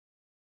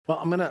Well,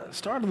 I'm going to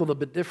start a little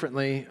bit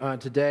differently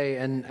today,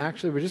 and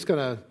actually we're just going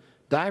to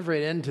dive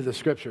right into the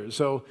scriptures.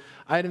 So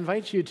I'd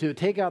invite you to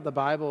take out the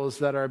Bibles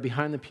that are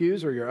behind the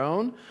pews or your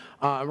own,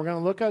 and we're going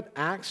to look at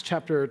Acts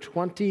chapter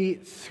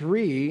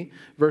 23,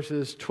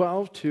 verses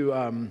 12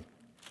 to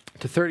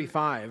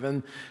 35.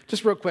 And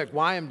just real quick,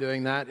 why I'm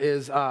doing that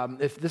is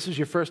if this is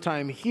your first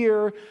time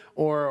here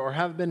or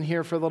have been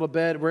here for a little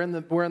bit, we're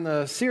in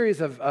the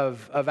series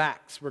of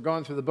Acts. We're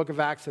going through the book of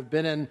Acts. Have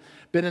been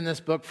in this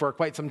book for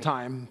quite some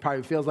time.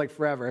 Probably feels like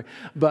forever,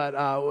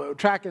 but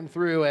tracking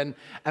through and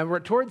we're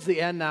towards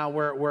the end now,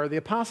 where the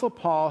Apostle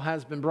Paul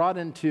has been brought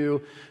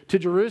to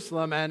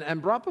Jerusalem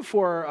and brought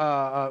before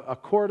a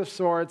court of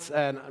sorts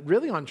and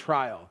really on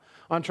trial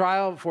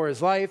for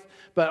his life,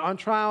 but on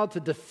trial to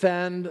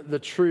defend the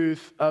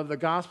truth of the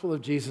gospel of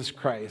Jesus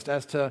Christ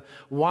as to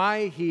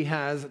why he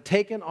has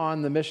taken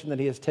on the mission that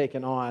he has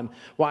taken on,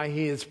 why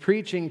he is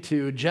preaching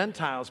to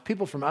Gentiles,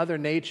 people from other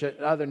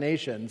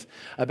nations,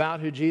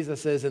 about who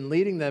Jesus is and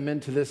leading them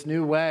into this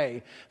new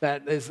way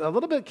that is a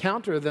little bit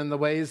counter than the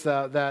ways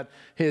that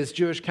his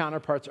Jewish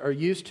counterparts are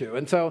used to.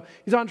 And so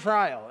he's on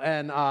trial.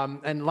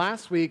 And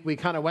last week we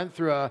kind of went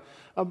through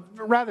a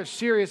rather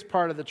serious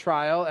part of the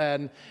trial,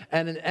 and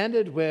it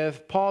ended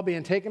with Paul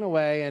being taken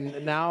away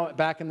and now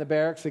back in the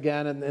barracks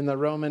again in the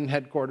Roman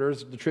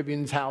headquarters, the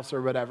tribune's house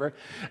or whatever.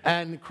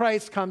 And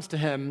Christ comes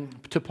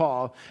to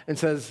Paul, and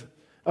says,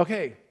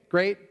 okay,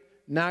 great.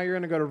 Now you're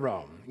going to go to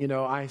Rome. You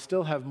know, I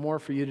still have more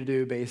for you to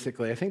do,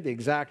 basically. I think the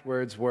exact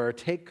words were,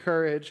 take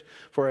courage,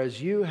 for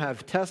as you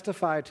have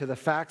testified to the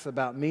facts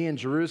about me in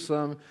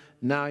Jerusalem,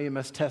 now you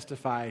must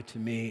testify to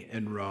me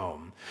in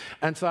Rome.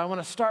 And so I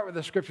want to start with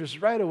the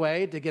scriptures right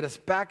away to get us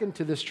back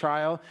into this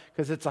trial,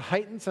 because it's a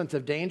heightened sense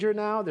of danger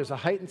now. There's a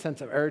heightened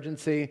sense of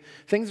urgency.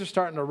 Things are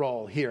starting to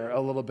roll here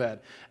a little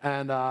bit.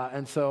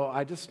 And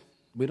so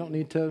we don't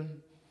need to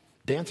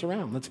dance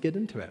around. Let's get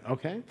into it,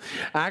 okay?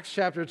 Acts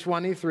chapter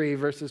 23,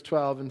 verses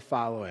 12 and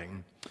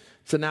following.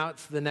 So now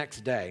it's the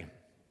next day,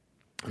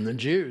 and the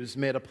Jews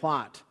made a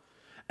plot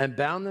and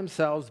bound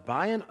themselves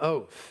by an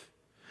oath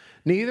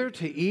neither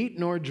to eat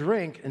nor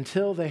drink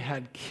until they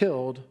had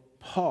killed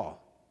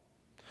Paul.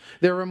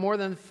 There were more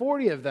than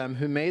 40 of them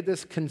who made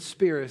this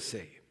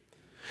conspiracy.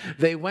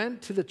 They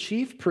went to the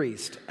chief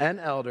priest and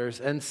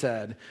elders and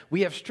said,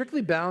 we have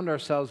strictly bound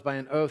ourselves by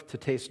an oath to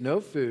taste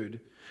no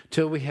food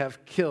till we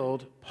have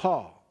killed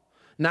Paul.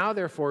 Now,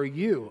 therefore,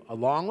 you,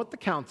 along with the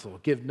council,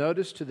 give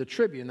notice to the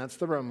tribune, that's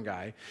the Roman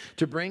guy,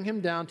 to bring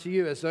him down to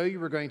you as though you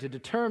were going to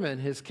determine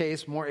his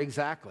case more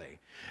exactly.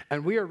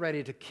 And we are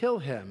ready to kill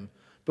him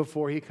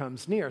before he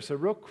comes near. So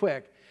real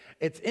quick,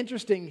 it's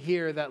interesting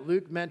here that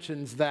Luke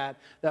mentions that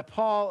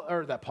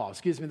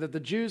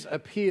the Jews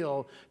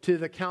appeal to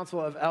the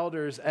council of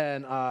elders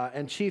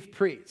and chief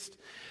priests.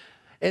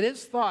 It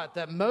is thought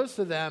that most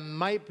of them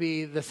might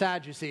be the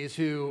Sadducees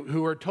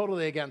who are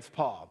totally against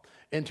Paul,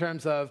 in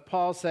terms of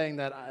Paul saying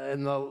that,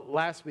 in the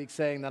last week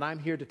saying that I'm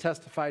here to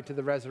testify to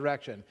the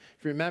resurrection.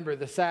 If you remember,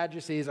 the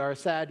Sadducees are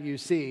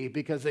sad-you-see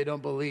because they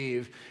don't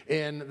believe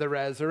in the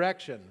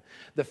resurrection.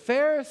 The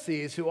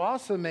Pharisees, who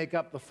also make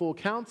up the full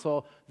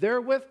council,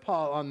 they're with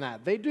Paul on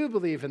that. They do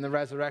believe in the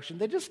resurrection.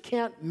 They just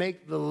can't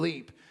make the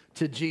leap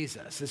to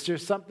Jesus. It's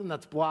just something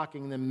that's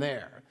blocking them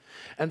there.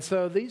 And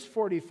so these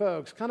 40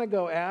 folks kind of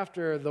go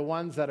after the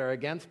ones that are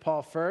against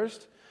Paul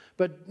first,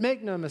 but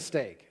make no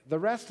mistake, the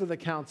rest of the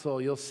council,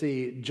 you'll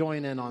see,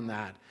 join in on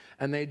that.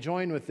 And they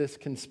join with this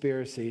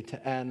conspiracy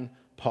to end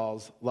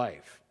Paul's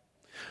life.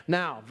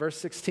 Now, verse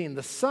 16,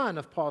 the son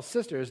of Paul's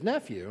sister, his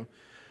nephew,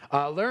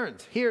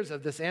 hears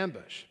of this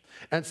ambush.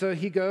 And so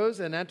he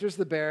goes and enters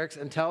the barracks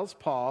and tells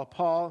Paul.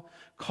 Paul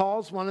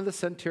calls one of the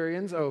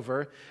centurions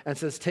over and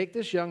says, take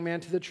this young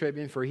man to the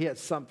tribune, for he has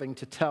something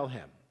to tell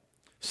him.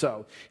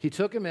 So he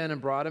took him in and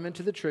brought him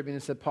into the tribune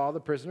and said, Paul, the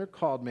prisoner,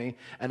 called me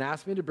and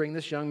asked me to bring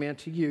this young man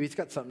to you. He's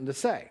got something to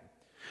say.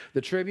 The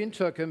tribune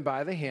took him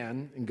by the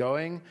hand and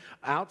going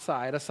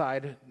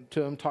aside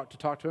to him, to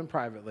talk to him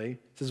privately,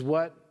 says,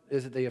 what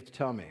is it that you have to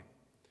tell me?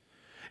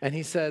 And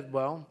he said,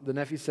 the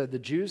nephew said, the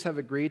Jews have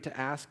agreed to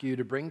ask you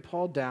to bring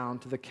Paul down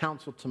to the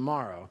council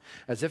tomorrow,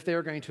 as if they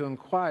were going to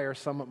inquire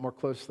somewhat more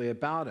closely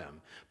about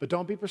him. But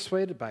don't be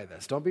persuaded by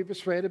this. Don't be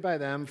persuaded by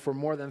them, for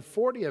more than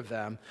 40 of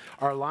them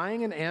are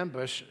lying in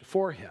ambush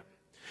for him,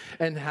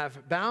 and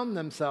have bound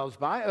themselves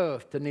by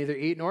oath to neither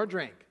eat nor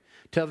drink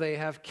till they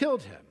have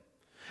killed him.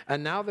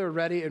 And now they're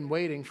ready and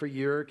waiting for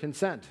your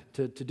consent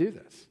to do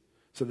this.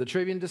 So the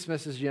tribune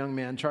dismisses the young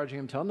man, charging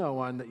him, tell no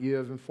one that you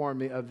have informed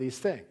me of these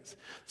things.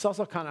 This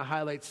also kind of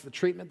highlights the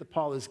treatment that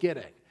Paul is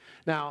getting.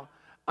 Now,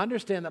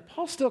 understand that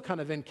Paul's still kind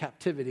of in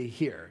captivity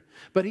here,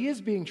 but he is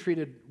being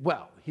treated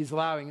well.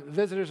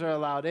 Visitors are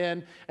allowed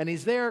in, and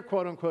he's there,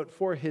 quote unquote,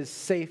 for his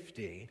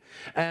safety,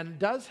 and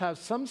does have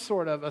some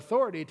sort of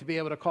authority to be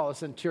able to call a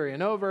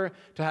centurion over,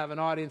 to have an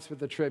audience with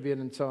the tribune,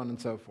 and so on and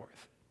so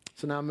forth.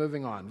 So now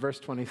moving on, verse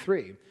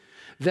 23.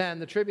 Then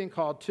the tribune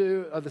called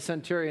 2 of the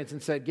centurions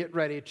and said, "Get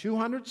ready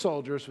 200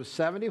 soldiers with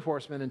 70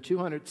 horsemen and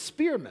 200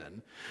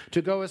 spearmen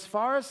to go as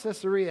far as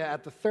Caesarea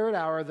at the 3rd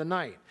hour of the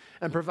night,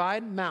 and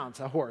provide mounts,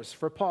 a horse,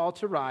 for Paul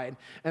to ride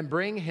and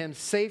bring him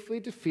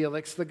safely to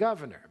Felix the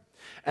governor."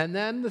 And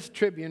then the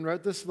tribune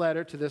wrote this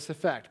letter to this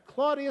effect: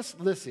 "Claudius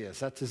Lysias,"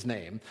 that's his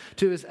name,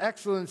 "to his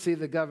excellency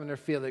the governor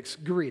Felix,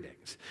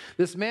 greetings.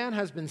 This man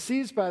has been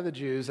seized by the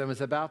Jews and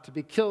was about to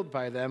be killed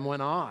by them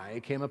when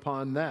I came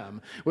upon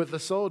them with the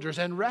soldiers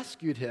and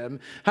rescued him,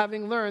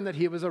 having learned that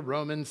he was a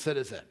Roman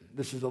citizen."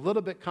 This is a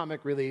little bit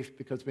comic relief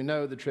because we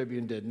know the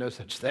tribune did no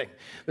such thing.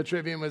 The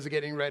tribune was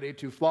getting ready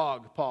to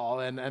flog Paul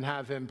and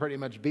have him pretty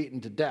much beaten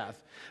to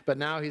death. But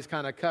now he's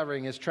kind of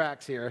covering his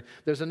tracks here.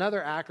 There's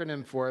another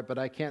acronym for it, but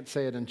I can't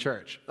say it in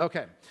church.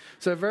 Okay,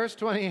 so verse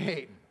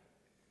 28.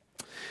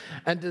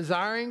 "And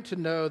desiring to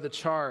know the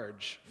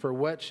charge for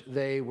which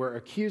they were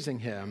accusing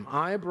him,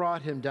 I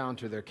brought him down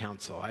to their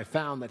council. I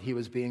found that he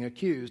was being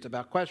accused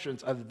about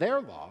questions of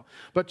their law,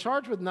 but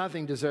charged with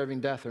nothing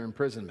deserving death or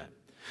imprisonment.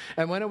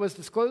 And when it was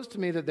disclosed to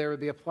me that there would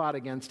be a plot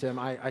against him,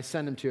 I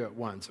sent him to you at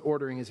once,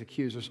 ordering his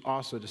accusers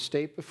also to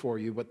state before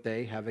you what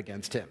they have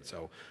against him."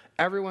 So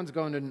everyone's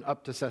going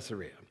up to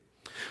Caesarea.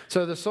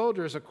 So the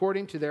soldiers,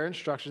 according to their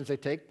instructions, they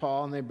take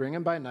Paul and they bring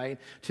him by night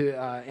to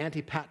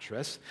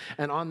Antipatris.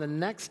 And on the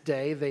next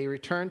day, they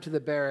return to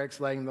the barracks,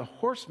 letting the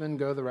horsemen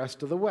go the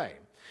rest of the way.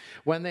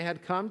 When they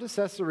had come to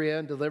Caesarea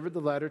and delivered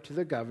the letter to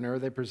the governor,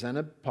 they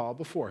presented Paul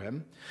before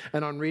him.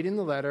 And on reading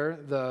the letter,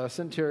 the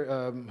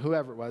centurion,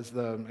 whoever it was,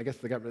 the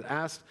governor,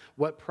 asked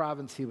what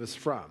province he was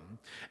from.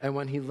 And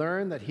when he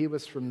learned that he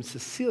was from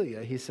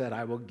Cilicia, he said,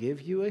 "I will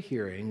give you a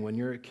hearing when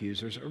your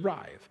accusers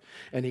arrive."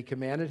 And he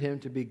commanded him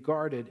to be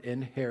guarded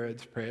in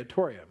Herod's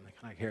praetorium,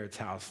 like Herod's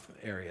house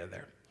area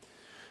there.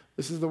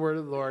 This is the word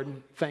of the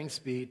Lord. Thanks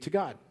be to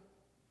God.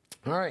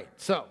 All right,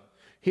 so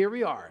here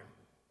we are.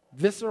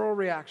 Visceral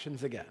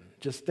reactions again.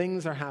 Just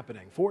things are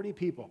happening. 40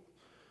 people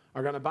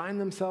are going to bind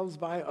themselves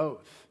by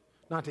oath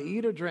not to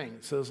eat or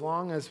drink so as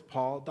long as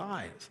Paul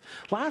dies.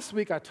 Last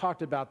week I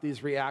talked about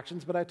these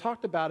reactions, but I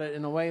talked about it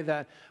in a way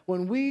that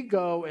when we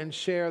go and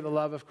share the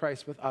love of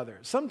Christ with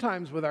others,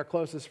 sometimes with our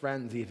closest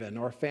friends even,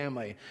 or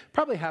family,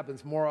 probably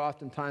happens more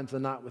oftentimes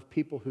than not with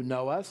people who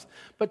know us,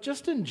 but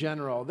just in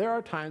general, there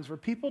are times where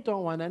people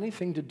don't want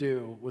anything to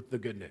do with the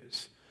good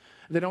news.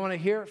 They don't want to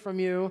hear it from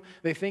you.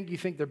 They think you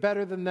think they're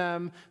better than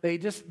them. They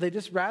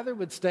just rather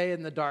would stay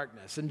in the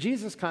darkness. And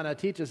Jesus kind of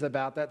teaches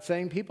about that,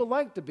 saying people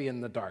like to be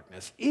in the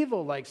darkness.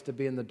 Evil likes to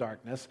be in the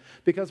darkness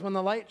because when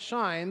the light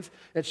shines,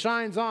 it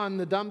shines on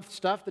the dumb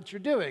stuff that you're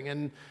doing.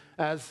 And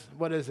as,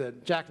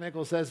 Jack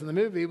Nicholson says in the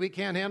movie, we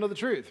can't handle the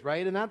truth,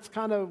 right? And that's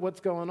kind of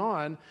what's going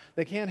on.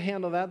 They can't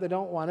handle that. They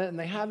don't want it. And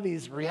they have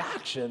these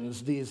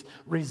reactions, these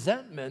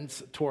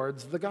resentments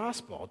towards the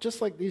gospel,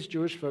 just like these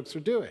Jewish folks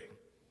are doing.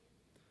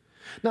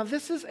 Now,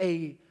 this is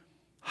a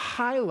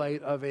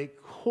highlight of a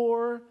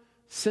core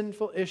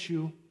sinful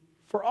issue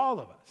for all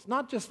of us,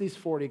 not just these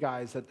 40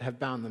 guys that have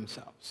bound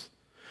themselves.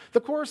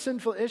 The core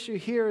sinful issue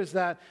here is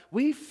that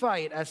we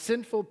fight as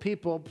sinful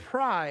people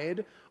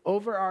pride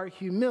over our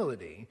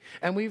humility,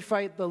 and we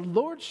fight the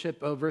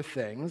lordship over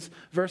things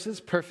versus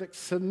perfect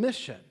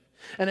submission.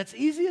 And it's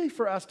easy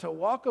for us to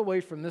walk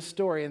away from this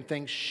story and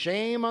think,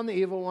 shame on the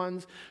evil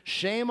ones,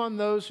 shame on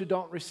those who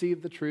don't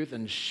receive the truth,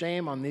 and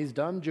shame on these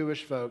dumb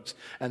Jewish folks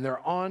and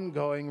their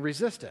ongoing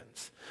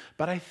resistance.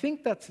 But I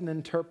think that's an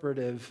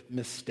interpretive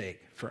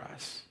mistake for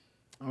us.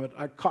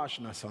 I'd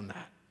caution us on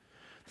that.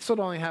 This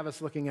would only have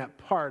us looking at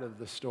part of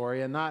the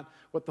story and not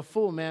what the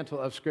full mantle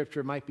of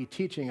Scripture might be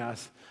teaching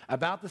us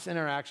about this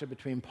interaction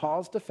between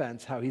Paul's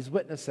defense, how he's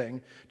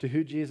witnessing to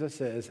who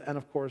Jesus is, and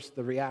of course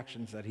the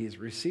reactions that he's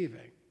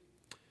receiving.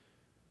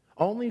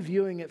 Only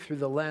viewing it through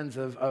the lens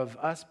of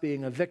us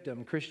being a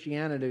victim,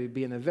 Christianity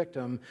being a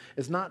victim,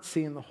 is not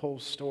seeing the whole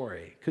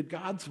story. Could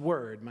God's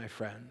word, my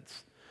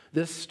friends,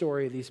 this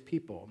story, these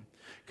people,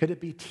 could it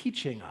be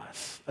teaching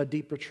us a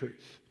deeper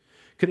truth?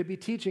 Could it be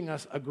teaching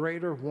us a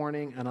greater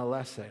warning and a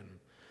lesson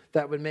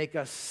that would make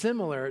us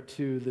similar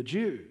to the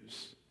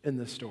Jews in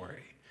the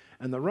story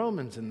and the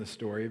Romans in the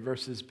story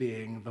versus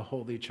being the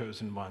holy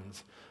chosen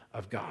ones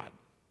of God?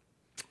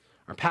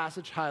 Our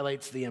passage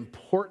highlights the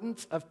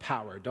importance of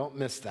power. Don't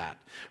miss that.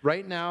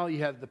 Right now, you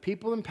have the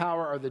people in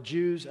power are the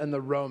Jews and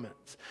the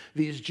Romans.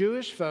 These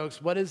Jewish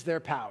folks, what is their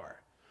power?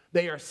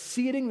 They are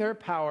ceding their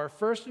power,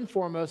 first and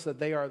foremost, that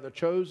they are the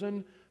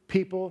chosen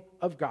people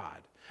of God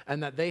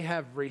and that they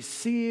have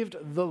received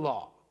the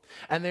law.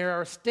 And they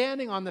are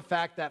standing on the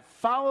fact that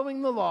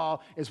following the law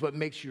is what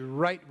makes you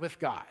right with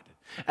God.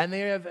 And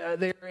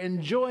they're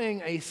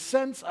enjoying a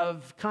sense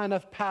of kind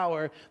of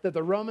power that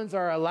the Romans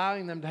are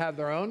allowing them to have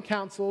their own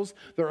councils,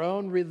 their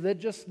own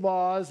religious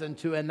laws, and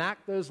to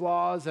enact those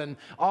laws and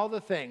all the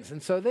things.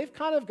 And so they've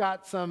kind of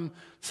got some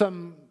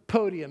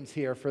podiums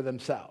here for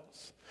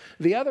themselves.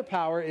 The other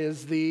power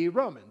is the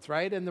Romans,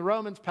 right? And the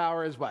Romans'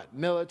 power is what?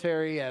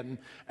 Military and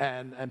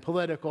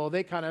political.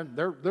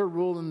 They're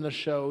ruling the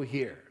show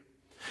here.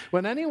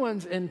 When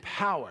anyone's in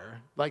power,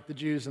 like the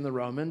Jews and the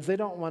Romans, they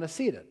don't want to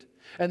cede it.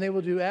 and they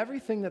will do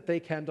everything that they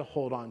can to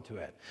hold on to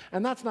it.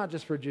 And that's not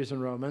just for Jews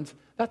and Romans,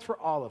 that's for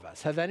all of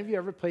us. Have any of you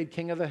ever played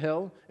King of the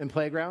Hill in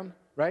Playground,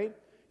 right?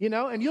 You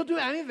know, and you'll do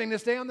anything to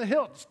stay on the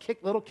hill. Just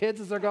kick little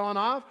kids as they're going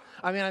off.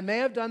 I mean, I may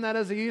have done that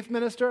as a youth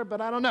minister, but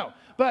I don't know.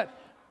 But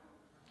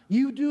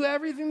you do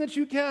everything that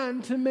you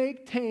can to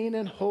maintain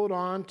and hold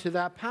on to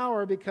that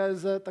power,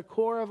 because at the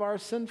core of our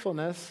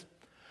sinfulness,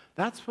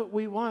 that's what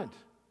we want.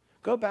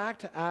 Go back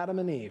to Adam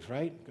and Eve,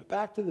 right? Go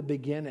back to the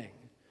beginning.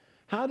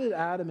 How did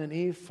Adam and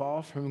Eve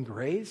fall from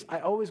grace?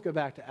 I always go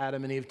back to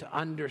Adam and Eve to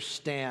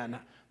understand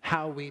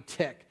how we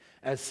tick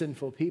as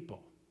sinful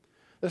people.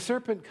 The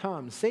serpent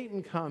comes,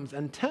 Satan comes,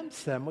 and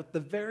tempts them with the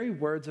very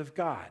words of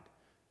God,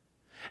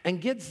 and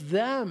gets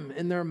them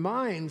in their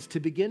minds to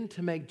begin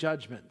to make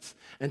judgments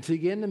and to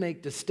begin to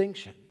make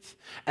distinctions.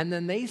 And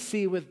then they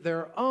see with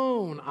their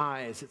own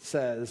eyes, it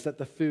says, that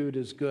the food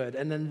is good.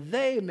 And then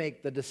they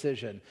make the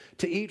decision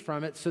to eat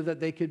from it so that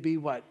they could be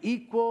what?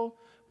 Equal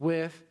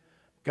with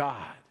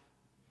God.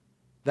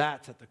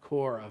 That's at the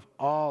core of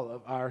all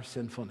of our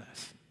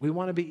sinfulness. We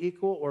want to be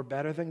equal or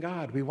better than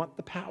God. We want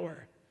the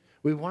power.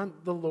 We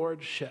want the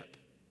lordship.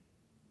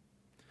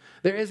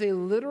 There is a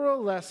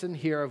literal lesson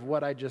here of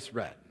what I just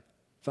read.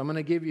 So I'm going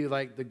to give you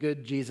like the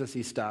good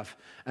Jesus-y stuff.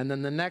 And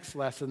then the next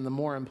lesson, the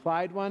more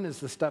implied one, is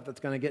the stuff that's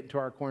going to get into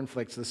our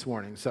cornflakes this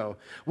morning. So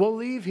we'll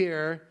leave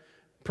here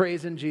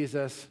praising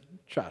Jesus,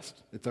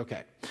 trust. It's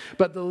okay.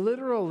 But the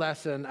literal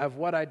lesson of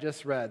what I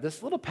just read,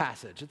 this little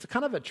passage, it's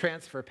kind of a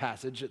transfer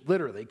passage,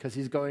 literally, because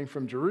he's going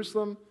from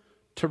Jerusalem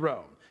to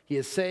Rome. He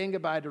is saying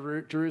goodbye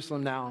to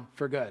Jerusalem now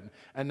for good.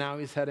 And now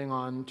he's heading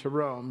on to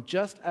Rome,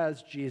 just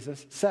as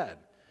Jesus said.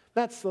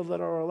 That's the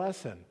literal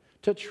lesson,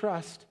 to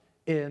trust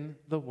in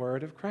the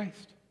word of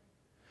Christ.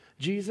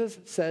 Jesus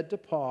said to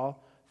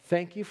Paul,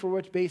 thank you for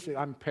what,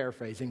 I'm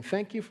paraphrasing,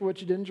 thank you for what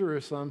you did in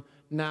Jerusalem.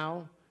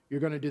 Now you're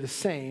going to do the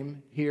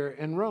same here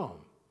in Rome.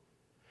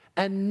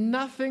 And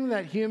nothing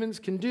that humans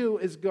can do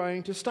is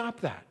going to stop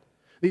that.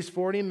 These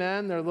 40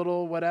 men, their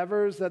little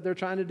whatevers that they're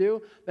trying to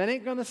do, that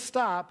ain't going to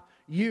stop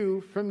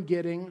you from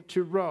getting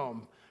to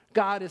Rome.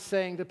 God is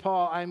saying to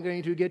Paul, I'm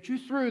going to get you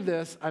through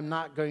this. I'm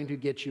not going to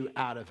get you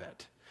out of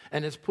it.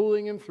 And is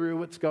pulling him through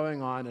what's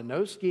going on, and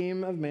no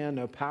scheme of man,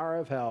 no power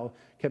of hell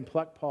can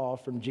pluck Paul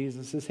from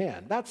Jesus'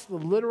 hand. That's the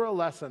literal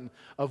lesson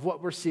of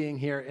what we're seeing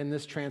here in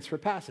this transfer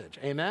passage.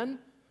 Amen?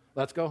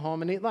 Let's go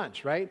home and eat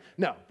lunch, right?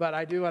 No, but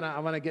I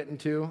want to get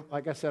into,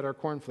 like I said, our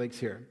cornflakes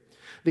here.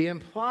 The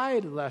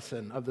implied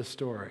lesson of the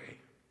story,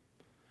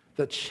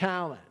 the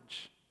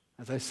challenge,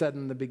 as I said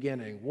in the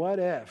beginning, what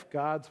if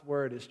God's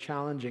word is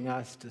challenging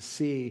us to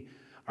see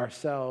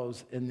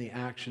ourselves in the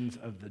actions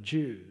of the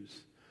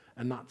Jews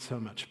and not so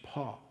much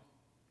Paul?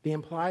 The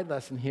implied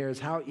lesson here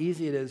is how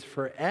easy it is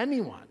for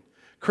anyone,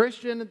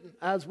 Christian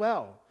as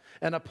well,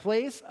 in a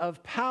place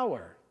of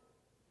power,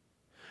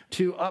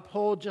 to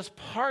uphold just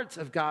parts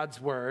of God's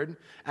word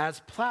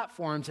as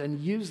platforms and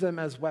use them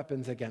as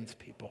weapons against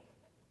people.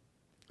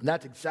 And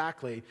that's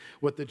exactly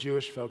what the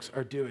Jewish folks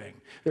are doing.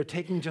 They're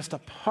taking just a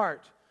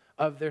part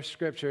of their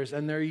scriptures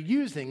and they're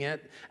using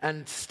it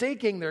and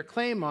staking their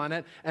claim on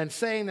it and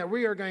saying that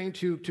we are going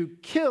to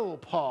kill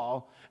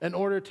Paul in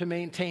order to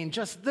maintain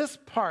just this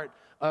part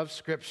of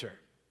scripture.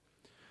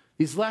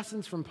 These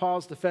lessons from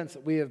Paul's defense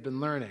that we have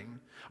been learning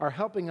are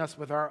helping us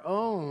with our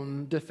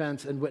own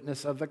defense and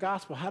witness of the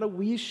gospel. How do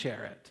we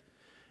share it?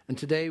 And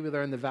today we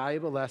learn the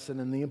valuable lesson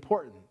and the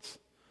importance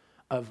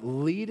of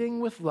leading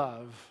with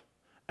love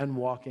and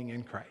walking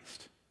in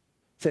Christ.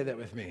 Say that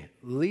with me.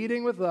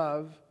 Leading with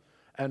love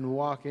and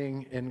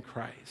walking in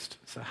Christ.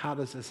 So how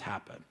does this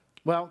happen?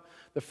 Well,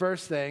 the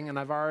first thing, and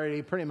I've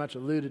already pretty much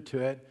alluded to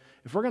it,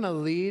 if we're going to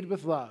lead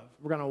with love,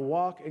 we're going to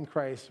walk in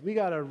Christ, we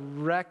got to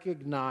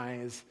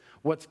recognize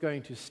what's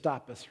going to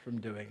stop us from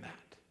doing that.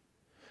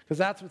 Because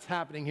that's what's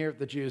happening here with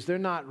the Jews. They're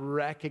not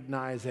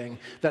recognizing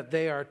that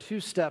they are 2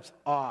 steps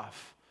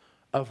off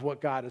of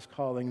what God is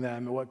calling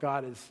them and what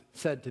God has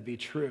said to be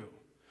true.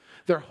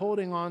 They're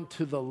holding on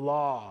to the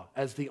law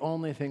as the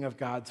only thing of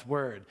God's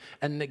word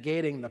and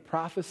negating the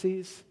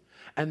prophecies,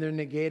 and they're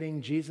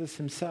negating Jesus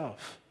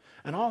himself.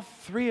 And all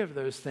 3 of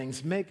those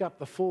things make up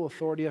the full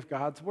authority of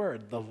God's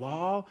word. The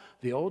law,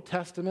 the Old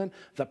Testament,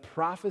 the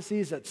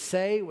prophecies that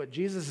say what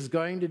Jesus is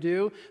going to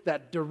do,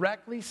 that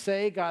directly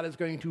say God is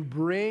going to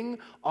bring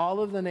all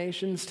of the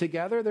nations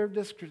together,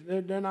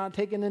 they're not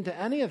taken into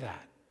any of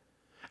that.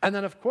 And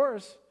then, of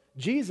course,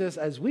 Jesus,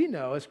 as we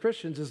know as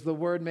Christians, is the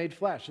Word made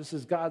flesh. This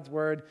is God's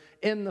Word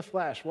in the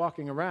flesh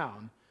walking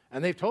around.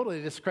 And they've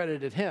totally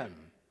discredited him.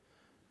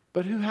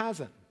 But who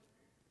hasn't?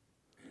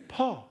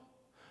 Paul.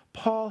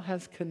 Paul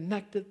has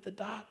connected the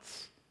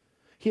dots.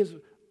 He has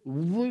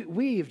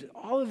weaved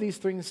all of these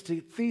 3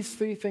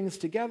 things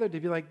together to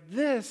be like,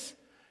 this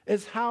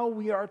is how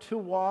we are to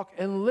walk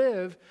and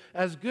live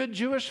as good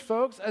Jewish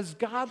folks, as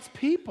God's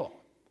people.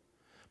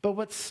 But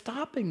what's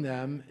stopping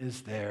them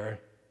is their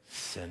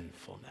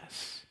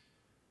sinfulness.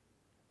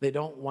 They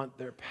don't want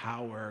their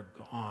power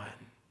gone.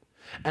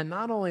 And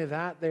not only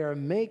that, they are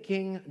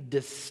making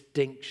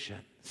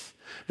distinctions.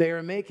 They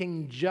are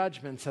making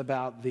judgments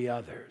about the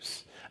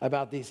others,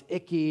 about these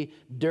icky,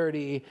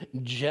 dirty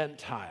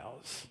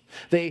Gentiles.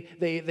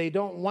 They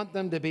don't want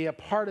them to be a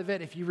part of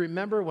it. If you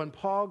remember when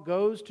Paul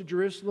goes to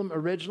Jerusalem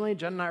originally,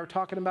 Jen and I were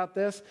talking about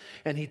this,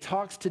 and he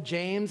talks to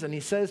James, and he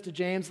says to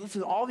James,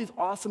 listen, all these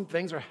awesome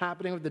things are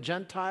happening with the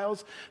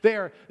Gentiles. They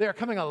are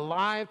coming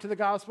alive to the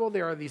gospel.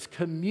 There are these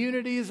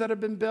communities that have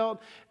been built.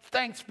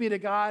 Thanks be to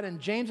God. And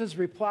James's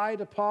reply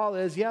to Paul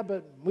is, yeah,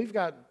 but we've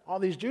got all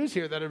these Jews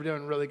here that are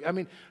doing really good. I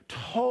mean,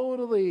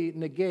 totally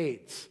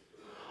negates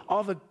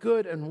all the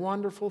good and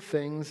wonderful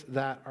things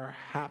that are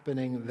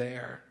happening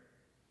there.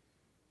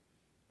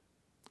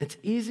 It's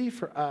easy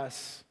for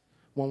us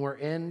when we're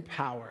in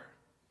power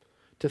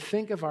to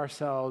think of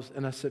ourselves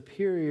in a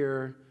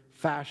superior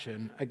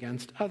fashion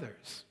against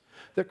others.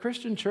 The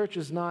Christian church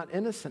is not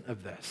innocent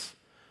of this.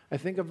 I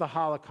think of the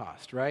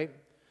Holocaust, right?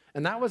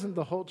 And that wasn't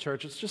the whole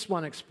church. It's just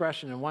one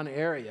expression in one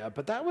area.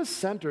 But that was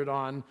centered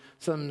on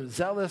some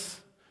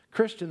zealous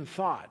Christian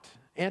thought,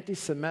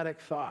 anti-Semitic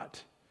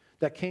thought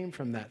that came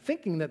from that,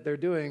 thinking that they're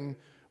doing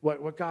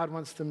what God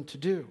wants them to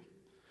do.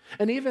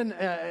 And even,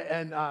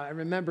 I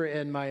remember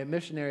in my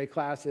missions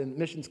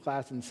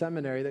class in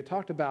seminary, they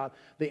talked about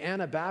the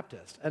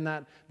Anabaptist, and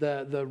that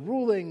the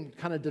ruling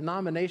kind of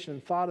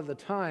denomination thought of the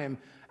time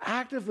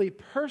actively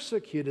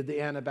persecuted the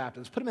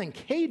Anabaptists, put them in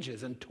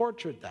cages and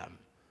tortured them.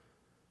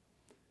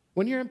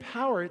 When you're in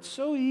power, it's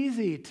so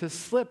easy to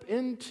slip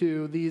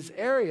into these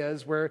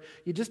areas where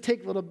you just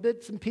take little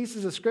bits and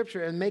pieces of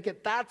Scripture and make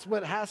it that's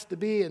what it has to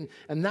be,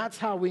 and that's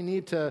how we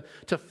need to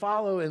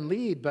follow and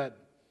lead. But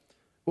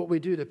what we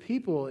do to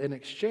people in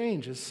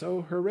exchange is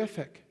so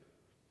horrific.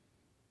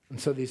 And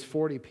so these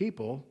 40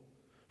 people,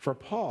 for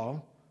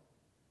Paul,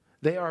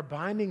 they are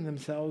binding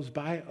themselves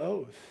by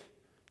oath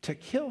to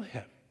kill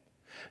him.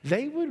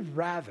 They would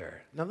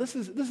rather, now this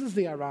is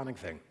the ironic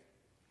thing,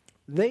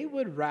 they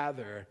would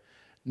rather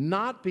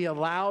not be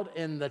allowed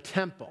in the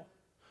temple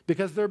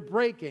because they're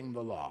breaking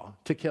the law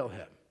to kill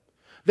him.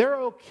 They're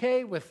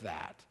okay with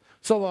that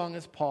so long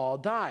as Paul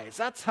dies.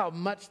 That's how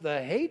much the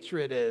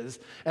hatred is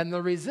and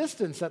the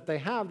resistance that they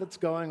have that's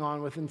going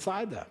on with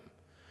inside them.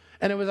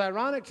 And it was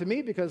ironic to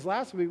me because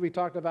last week we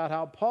talked about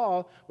how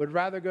Paul would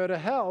rather go to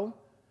hell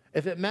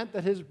if it meant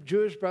that his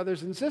Jewish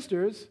brothers and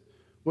sisters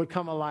would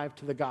come alive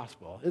to the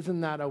gospel.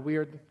 Isn't that a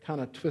weird kind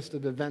of twist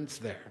of events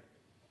there?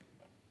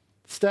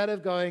 Instead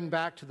of going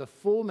back to the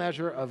full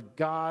measure of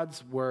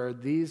God's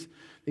word, these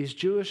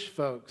Jewish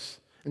folks,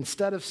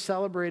 instead of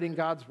celebrating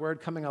God's word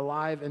coming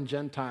alive in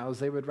Gentiles,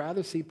 they would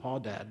rather see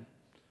Paul dead.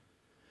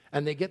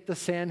 And they get the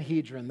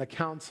Sanhedrin, the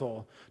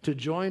council, to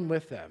join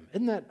with them.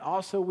 Isn't that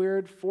also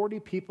weird? 40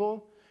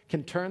 people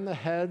can turn the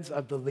heads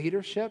of the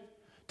leadership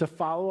to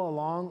follow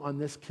along on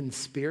this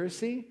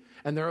conspiracy,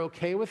 and they're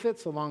okay with it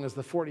so long as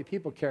the 40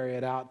 people carry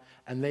it out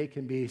and they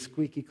can be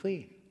squeaky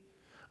clean.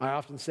 I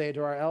often say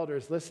to our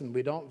elders, listen,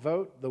 we don't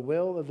vote the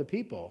will of the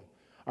people.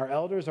 Our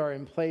elders are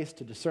in place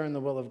to discern the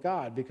will of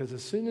God, because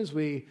as soon as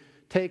we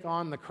take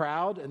on the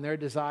crowd and their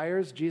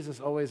desires, Jesus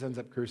always ends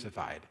up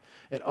crucified.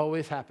 It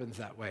always happens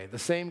that way. The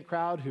same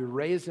crowd who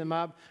raised him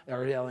up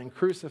are yelling,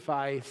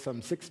 crucify,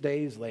 some 6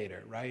 days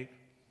later, right?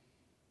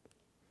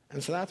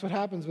 And so that's what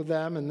happens with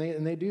them, and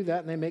they do that,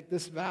 and they make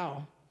this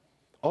vow,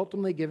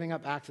 ultimately giving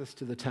up access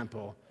to the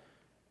temple.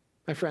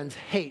 My friends,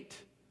 hate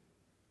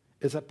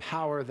is a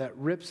power that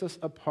rips us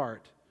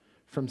apart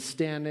from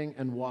standing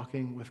and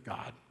walking with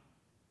God.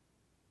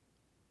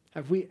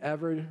 Have we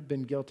ever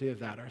been guilty of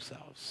that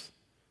ourselves?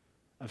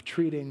 Of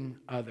treating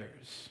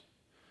others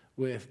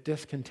with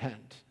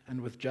discontent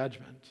and with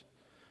judgment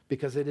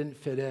because they didn't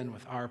fit in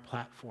with our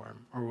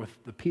platform or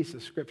with the piece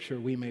of Scripture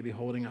we may be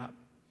holding up?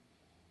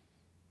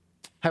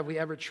 Have we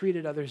ever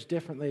treated others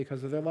differently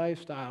because of their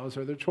lifestyles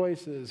or their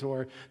choices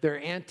or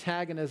their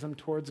antagonism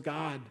towards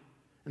God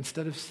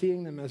instead of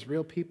seeing them as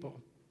real people?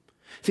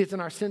 See, it's in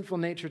our sinful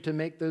nature to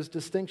make those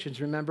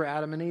distinctions. Remember,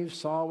 Adam and Eve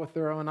saw with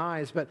their own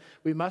eyes, but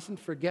we mustn't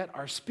forget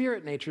our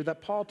spirit nature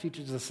that Paul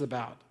teaches us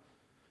about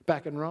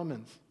back in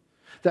Romans.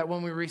 That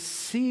when we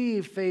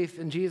receive faith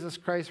in Jesus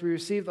Christ, we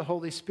receive the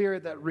Holy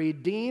Spirit that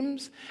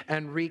redeems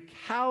and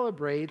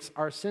recalibrates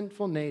our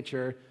sinful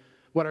nature,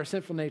 what our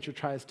sinful nature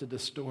tries to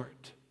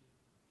distort.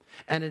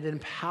 And it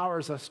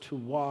empowers us to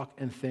walk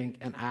and think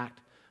and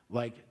act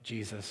like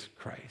Jesus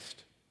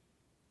Christ.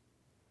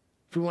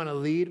 If we want to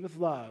lead with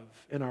love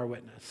in our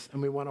witness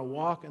and we want to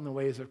walk in the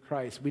ways of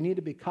Christ, we need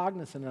to be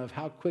cognizant of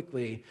how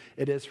quickly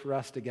it is for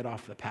us to get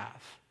off the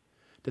path,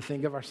 to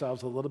think of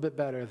ourselves a little bit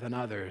better than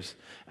others,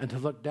 and to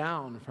look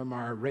down from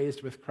our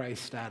raised with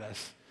Christ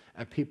status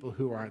at people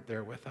who aren't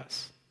there with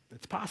us.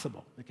 It's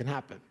possible. It can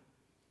happen.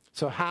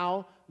 So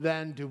how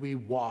then do we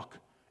walk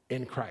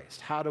in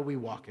Christ? How do we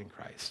walk in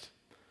Christ?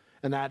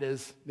 And that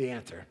is the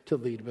answer, to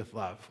lead with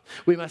love.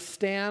 We must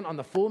stand on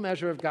the full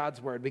measure of God's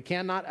word. We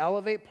cannot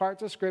elevate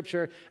parts of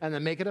Scripture and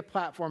then make it a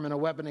platform and a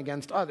weapon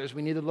against others.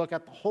 We need to look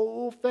at the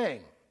whole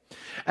thing.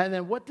 And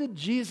then what did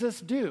Jesus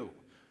do?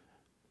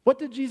 What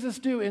did Jesus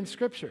do in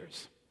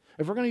Scriptures?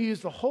 If we're going to use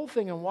the whole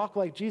thing and walk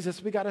like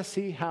Jesus, we got to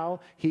see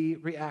how he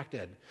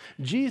reacted.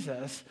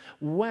 Jesus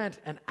went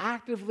and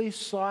actively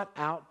sought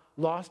out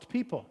lost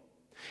people.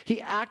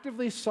 He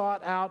actively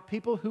sought out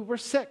people who were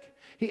sick.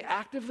 He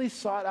actively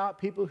sought out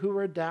people who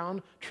were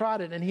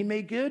downtrodden, and he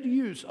made good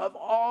use of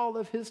all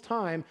of his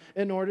time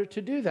in order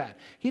to do that.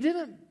 He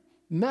didn't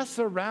mess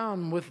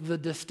around with the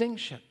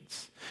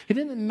distinctions. He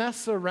didn't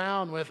mess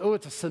around with, oh,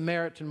 it's a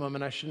Samaritan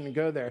woman, I shouldn't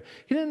go there.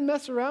 He didn't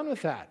mess around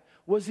with that.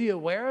 Was he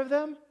aware of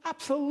them?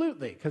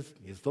 Absolutely, because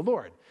he's the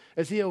Lord.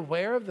 Is he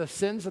aware of the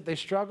sins that they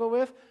struggle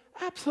with?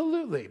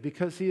 Absolutely,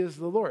 because he is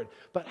the Lord.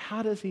 But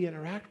how does he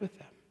interact with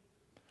them?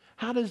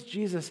 How does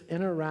Jesus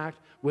interact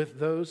with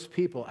those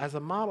people as a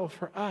model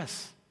for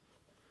us?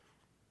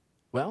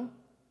 Well,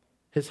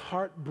 his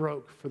heart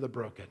broke for the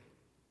broken.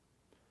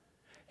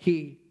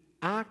 He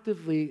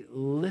actively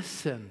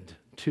listened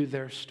to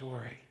their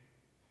story.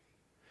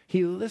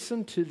 He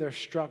listened to their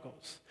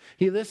struggles.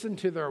 He listened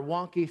to their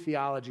wonky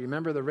theology.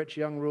 Remember the rich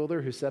young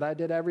ruler who said, I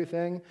did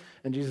everything?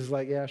 And Jesus is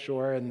like, yeah,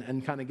 sure,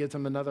 and kind of gives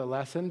him another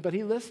lesson. But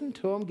he listened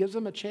to him, gives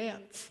him a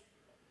chance.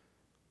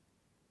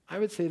 I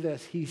would say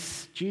this,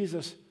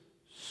 Jesus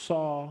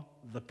saw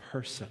the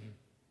person.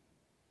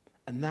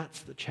 And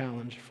that's the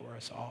challenge for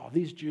us all.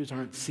 These Jews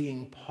aren't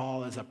seeing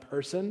Paul as a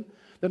person.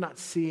 They're not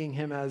seeing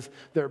him as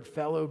their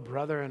fellow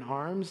brother in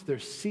arms. They're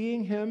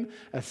seeing him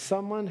as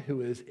someone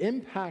who is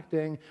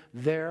impacting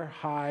their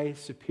high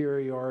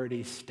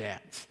superiority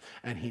stance.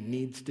 And he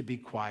needs to be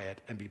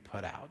quiet and be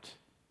put out.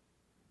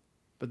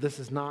 But this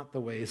is not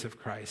the ways of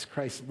Christ.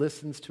 Christ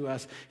listens to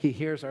us. He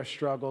hears our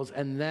struggles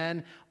and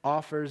then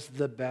offers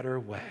the better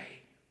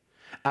way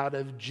out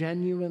of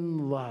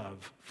genuine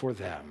love for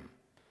them.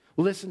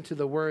 Listen to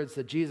the words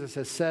that Jesus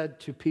has said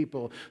to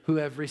people who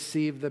have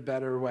received the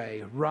better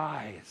way.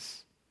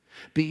 Rise,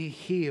 be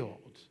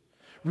healed,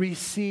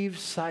 receive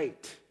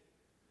sight.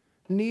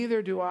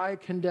 Neither do I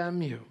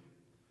condemn you.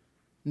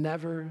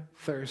 Never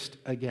thirst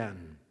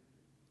again.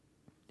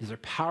 These are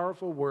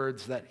powerful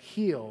words that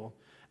heal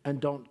and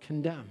don't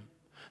condemn.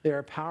 They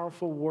are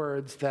powerful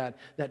words that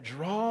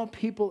draw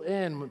people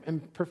in,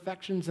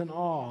 imperfections and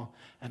all,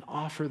 and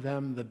offer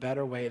them the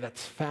better way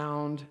that's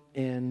found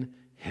in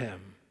him.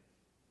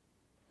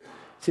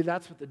 See,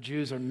 that's what the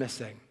Jews are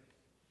missing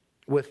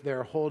with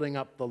their holding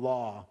up the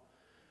law.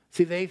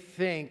 See, they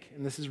think,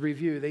 and this is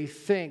review, they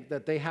think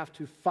that they have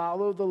to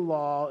follow the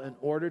law in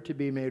order to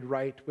be made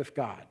right with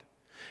God.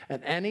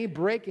 And any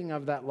breaking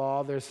of that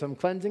law, there's some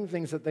cleansing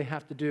things that they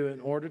have to do in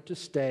order to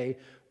stay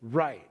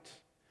right.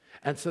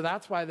 And so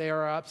that's why they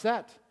are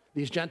upset.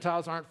 These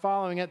Gentiles aren't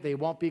following it. They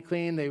won't be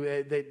clean.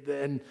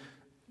 And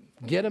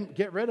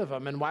get rid of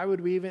them. And why would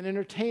we even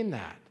entertain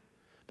that?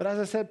 But as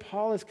I said,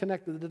 Paul has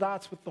connected the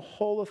dots with the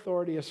whole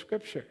authority of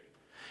Scripture.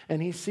 And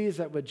he sees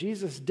that what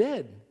Jesus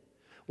did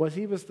was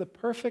he was the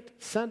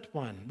perfect sent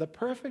one, the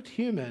perfect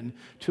human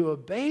to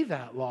obey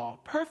that law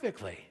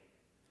perfectly.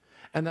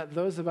 And that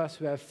those of us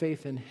who have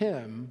faith in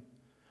him,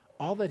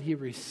 all that he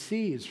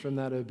receives from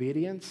that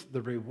obedience,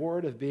 the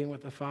reward of being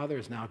with the Father,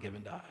 is now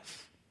given to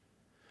us.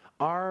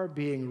 Our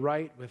being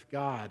right with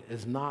God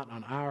is not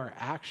on our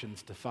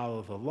actions to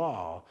follow the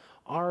law.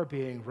 Our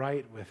being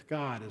right with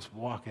God is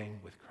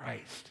walking with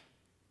Christ.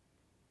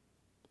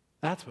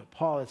 That's what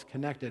Paul is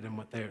connected and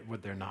what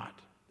they're not.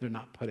 They're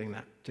not putting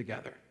that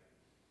together.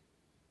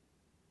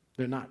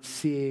 They're not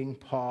seeing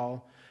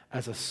Paul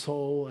as a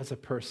soul, as a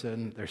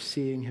person. They're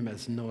seeing him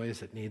as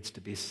noise that needs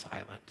to be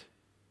silent.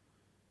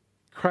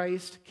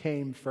 Christ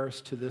came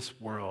first to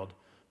this world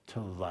to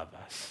love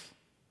us.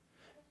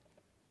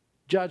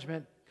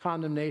 Judgment,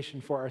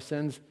 condemnation for our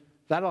sins,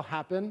 that'll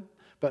happen.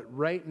 But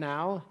right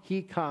now,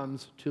 he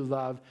comes to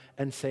love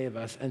and save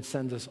us and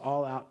sends us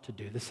all out to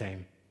do the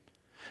same.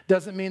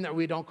 Doesn't mean that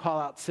we don't call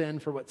out sin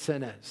for what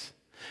sin is.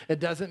 It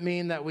doesn't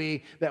mean that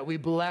we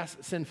bless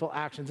sinful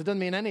actions. It doesn't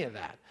mean any of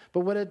that. But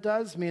what it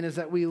does mean is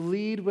that we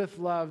lead with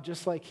love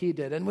just like he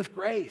did and with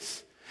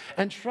grace.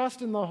 And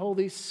trust in the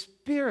Holy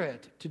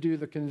Spirit to do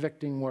the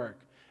convicting work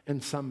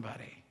in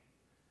somebody.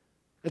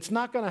 It's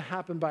not going to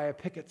happen by a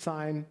picket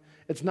sign.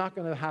 It's not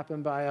going to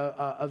happen by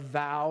a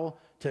vow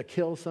to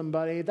kill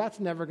somebody. That's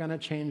never going to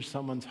change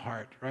someone's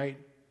heart, right?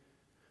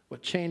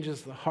 What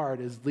changes the heart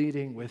is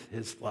leading with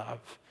his love.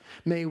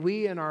 May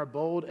we in our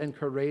bold and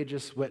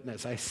courageous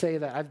witness, I say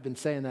that, I've been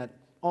saying that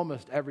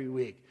almost every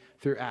week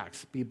through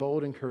Acts, be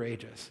bold and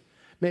courageous.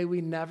 May we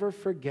never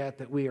forget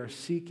that we are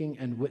seeking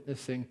and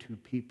witnessing to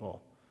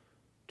people,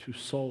 to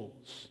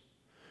souls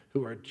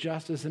who are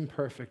just as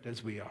imperfect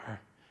as we are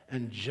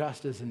and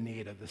just as in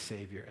need of the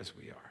Savior as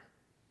we are.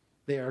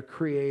 They are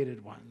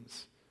created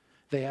ones.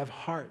 They have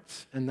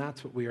hearts, and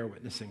that's what we are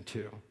witnessing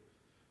to.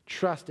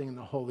 Trusting in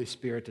the Holy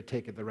Spirit to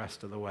take it the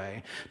rest of the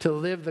way. To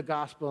live the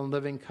gospel in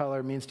living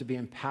color means to be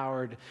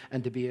empowered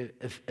and to be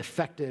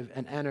effective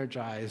and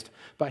energized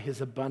by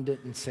his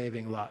abundant and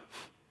saving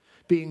love.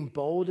 Being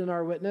bold in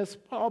our witness,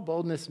 all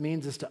boldness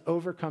means is to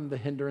overcome the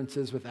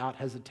hindrances without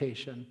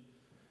hesitation.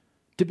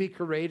 To be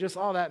courageous,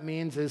 all that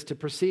means is to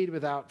proceed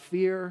without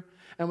fear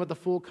and with the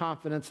full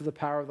confidence of the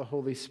power of the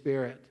Holy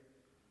Spirit.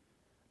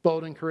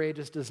 Bold and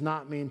courageous does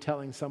not mean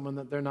telling someone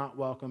that they're not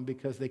welcome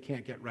because they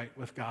can't get right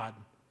with God.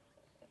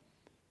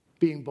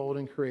 Being bold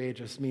and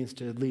courageous means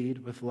to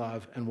lead with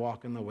love and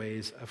walk in the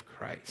ways of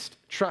Christ,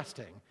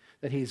 trusting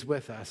that he's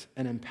with us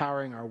and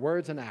empowering our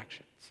words and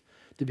actions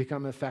to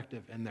become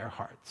effective in their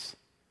hearts.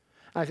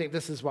 I think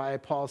this is why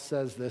Paul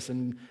says this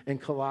in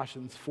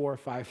Colossians 4,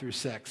 5 through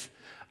 6.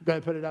 I'm going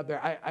to put it up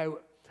there.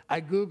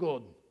 I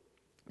Googled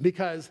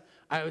because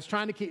I was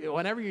trying to keep,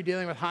 whenever you're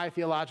dealing with high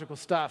theological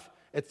stuff,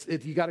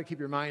 you got to keep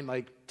your mind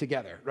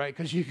together, right?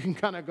 Because you can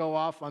kind of go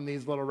off on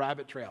these little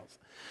rabbit trails.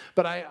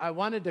 But I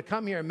wanted to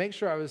come here and make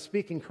sure I was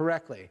speaking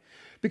correctly.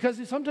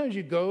 Because sometimes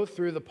you go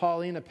through the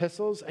Pauline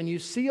epistles and you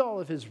see all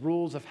of his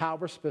rules of how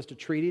we're supposed to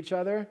treat each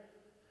other.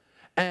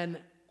 And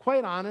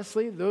quite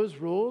honestly, those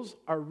rules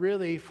are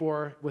really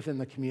for within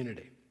the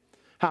community.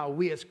 How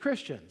we as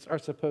Christians are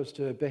supposed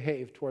to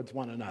behave towards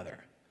one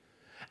another.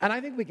 And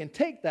I think we can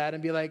take that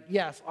and be like,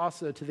 yes,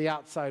 also to the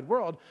outside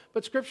world.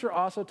 But Scripture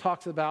also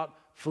talks about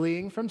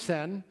fleeing from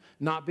sin,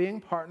 not being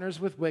partners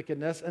with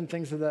wickedness, and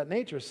things of that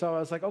nature. So I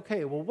was like,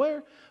 okay, well,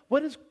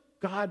 what is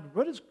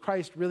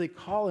Christ really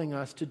calling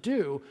us to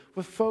do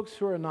with folks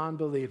who are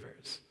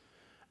non-believers?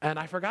 And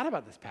I forgot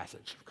about this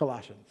passage,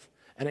 Colossians.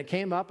 And it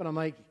came up, and I'm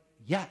like,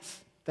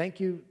 yes, thank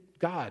you,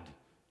 God,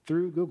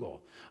 through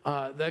Google.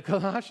 The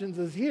Colossians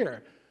is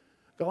here.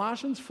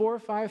 Colossians 4,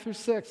 5 through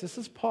 6. This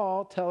is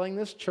Paul telling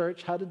this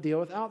church how to deal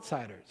with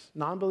outsiders,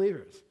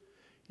 non-believers.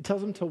 He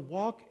tells them to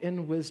walk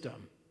in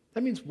wisdom.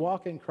 That means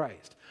walk in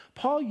Christ.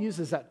 Paul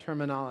uses that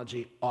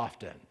terminology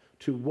often,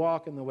 to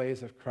walk in the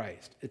ways of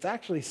Christ. It's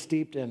actually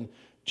steeped in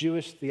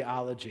Jewish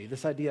theology.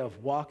 This idea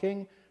of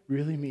walking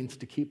really means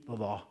to keep the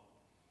law.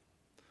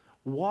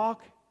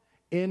 Walk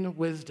in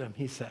wisdom,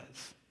 he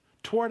says,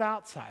 toward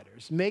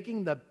outsiders,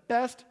 making the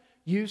best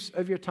use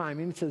of your time.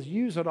 And he says,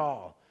 use it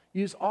all.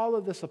 Use all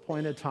of this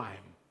appointed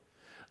time.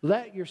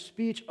 Let your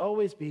speech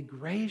always be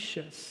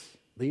gracious.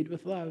 Lead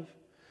with love.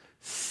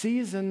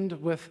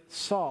 Seasoned with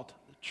salt,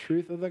 the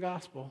truth of the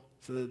gospel,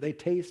 so that they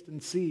taste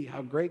and see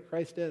how great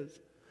Christ is,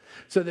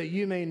 so that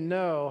you may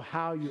know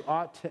how you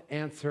ought to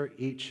answer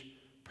each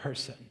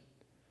person.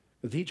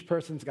 Because each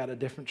person's got a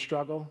different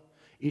struggle.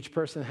 Each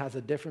person has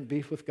a different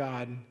beef with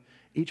God.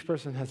 Each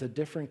person has a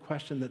different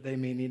question that they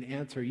may need to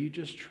answer. You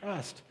just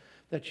trust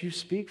that you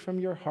speak from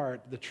your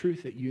heart the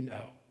truth that you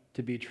know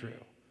to be true,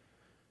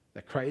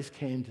 that Christ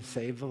came to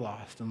save the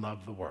lost and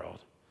love the world,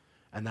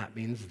 and that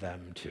means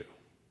them too,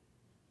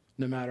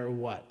 no matter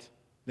what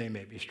they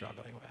may be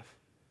struggling with.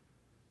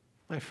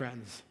 My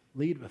friends,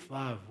 lead with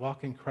love,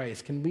 walk in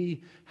Christ. Can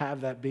we have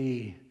that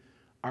be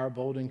our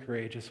bold and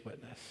courageous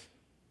witness?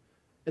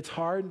 It's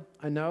hard,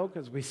 I know,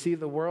 because we see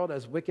the world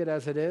as wicked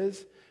as it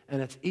is,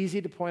 and it's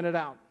easy to point it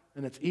out,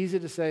 and it's easy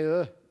to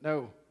say,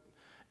 no,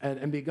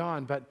 and be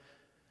gone. But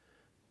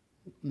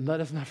let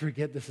us not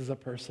forget this is a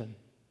person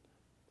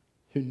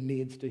who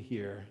needs to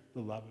hear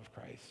the love of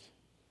Christ.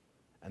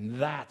 And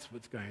that's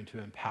what's going to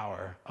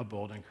empower a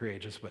bold and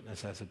courageous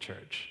witness as a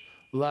church.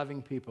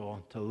 Loving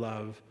people to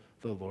love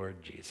the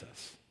Lord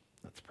Jesus.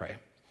 Let's pray.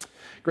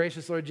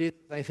 Gracious Lord Jesus,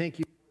 I thank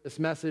you for this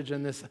message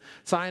and this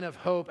sign of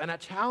hope and a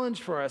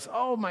challenge for us.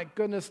 Oh my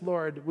goodness,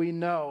 Lord, we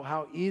know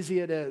how easy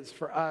it is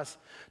for us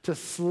to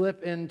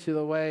slip into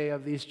the way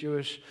of these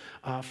Jewish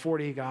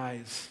 40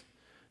 guys,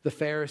 the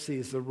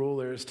Pharisees, the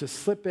rulers, to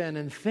slip in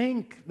and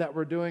think that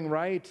we're doing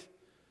right,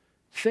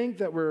 think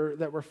that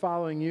we're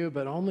following you,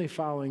 but only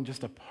following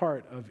just a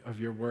part of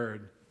your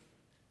word.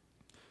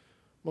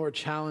 Lord,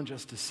 challenge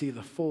us to see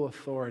the full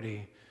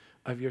authority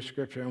of your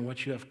scripture and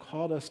what you have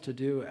called us to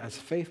do as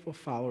faithful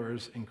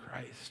followers in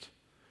Christ,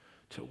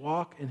 to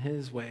walk in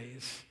his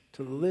ways,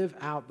 to live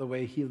out the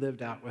way he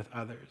lived out with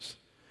others,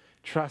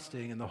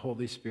 trusting in the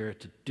Holy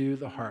Spirit to do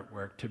the heart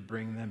work to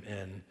bring them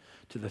in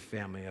to the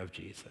family of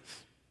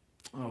Jesus.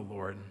 Oh,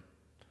 Lord,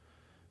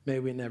 may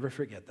we never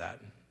forget that.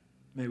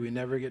 May we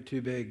never get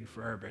too big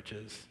for our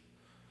britches,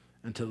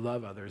 and to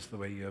love others the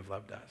way you have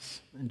loved us.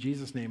 In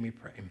Jesus' name we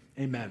pray.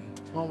 Amen.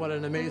 Oh, what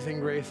an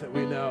amazing grace that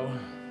we know,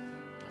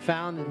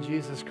 found in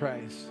Jesus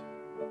Christ,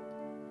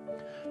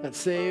 that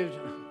saved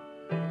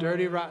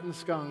dirty, rotten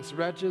skunks,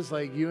 wretches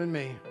like you and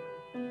me.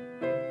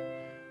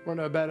 We're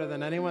no better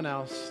than anyone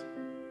else,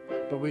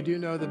 but we do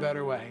know the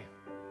better way.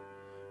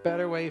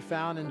 Better way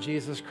found in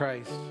Jesus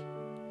Christ.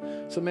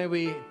 So may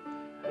we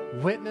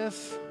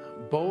witness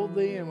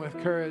boldly and with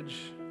courage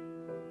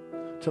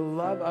to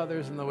love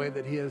others in the way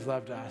that he has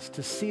loved us,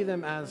 to see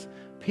them as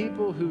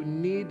people who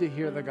need to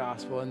hear the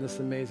gospel and this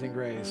amazing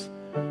grace,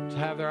 to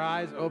have their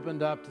eyes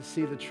opened up to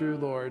see the true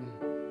Lord,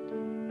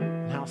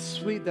 and how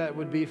sweet that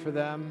would be for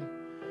them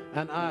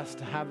and us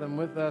to have them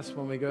with us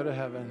when we go to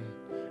heaven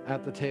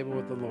at the table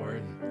with the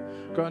Lord.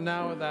 Go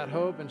now with that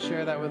hope and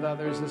share that with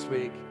others this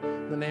week.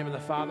 In the name of the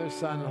Father,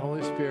 Son, and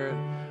Holy Spirit,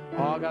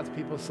 all God's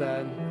people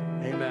said,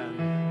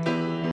 amen.